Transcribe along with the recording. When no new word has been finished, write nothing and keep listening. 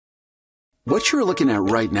What you're looking at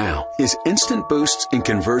right now is instant boosts in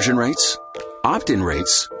conversion rates, opt-in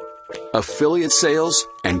rates, affiliate sales,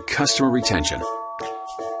 and customer retention.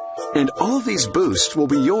 And all of these boosts will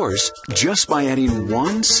be yours just by adding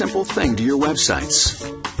one simple thing to your websites.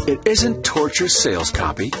 It isn't torturous sales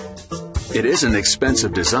copy. It isn't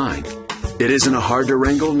expensive design. It isn't a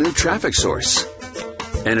hard-to-wrangle new traffic source.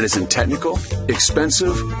 And it isn't technical,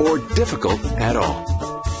 expensive, or difficult at all.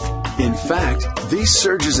 In fact, these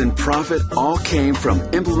surges in profit all came from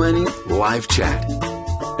implementing live chat.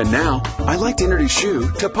 And now, I'd like to introduce you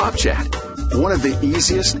to PopChat, one of the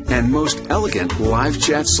easiest and most elegant live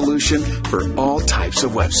chat solution for all types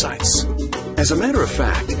of websites. As a matter of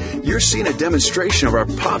fact, you're seeing a demonstration of our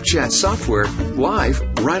PopChat software live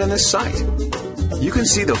right on this site. You can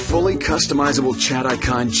see the fully customizable chat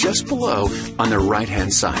icon just below on the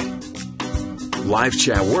right-hand side. Live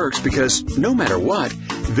chat works because no matter what,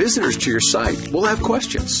 visitors to your site will have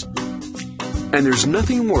questions. And there's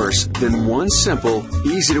nothing worse than one simple,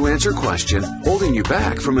 easy-to-answer question holding you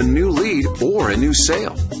back from a new lead or a new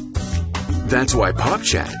sale. That's why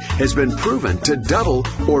PopChat has been proven to double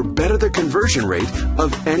or better the conversion rate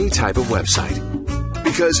of any type of website.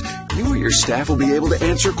 Because you or your staff will be able to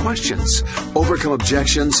answer questions, overcome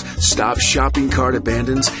objections, stop shopping cart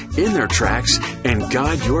abandons in their tracks, and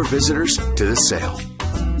guide your visitors to the sale.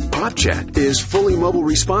 PopChat is fully mobile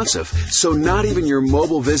responsive, so not even your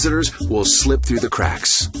mobile visitors will slip through the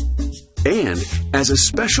cracks. And as a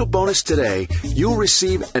special bonus today, you'll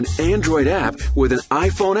receive an Android app with an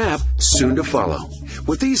iPhone app soon to follow.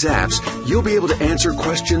 With these apps, you'll be able to answer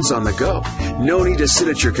questions on the go. No need to sit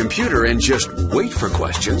at your computer and just wait for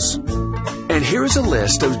questions. And here's a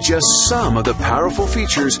list of just some of the powerful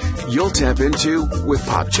features you'll tap into with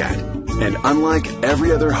PopChat. And unlike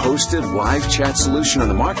every other hosted live chat solution on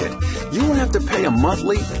the market, you won't have to pay a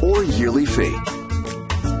monthly or yearly fee.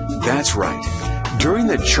 That's right. During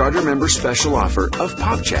the Charter Member Special offer of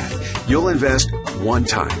PopChat, you'll invest one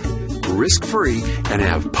time, risk-free, and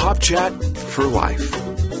have PopChat for life.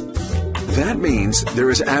 That means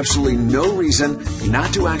there is absolutely no reason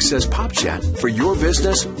not to access PopChat for your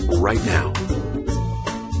business right now.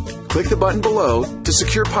 Click the button below to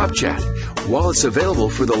secure PopChat while it's available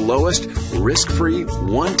for the lowest risk-free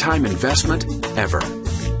one-time investment ever.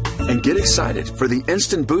 And get excited for the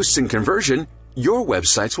instant boosts in conversion your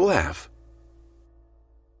websites will have.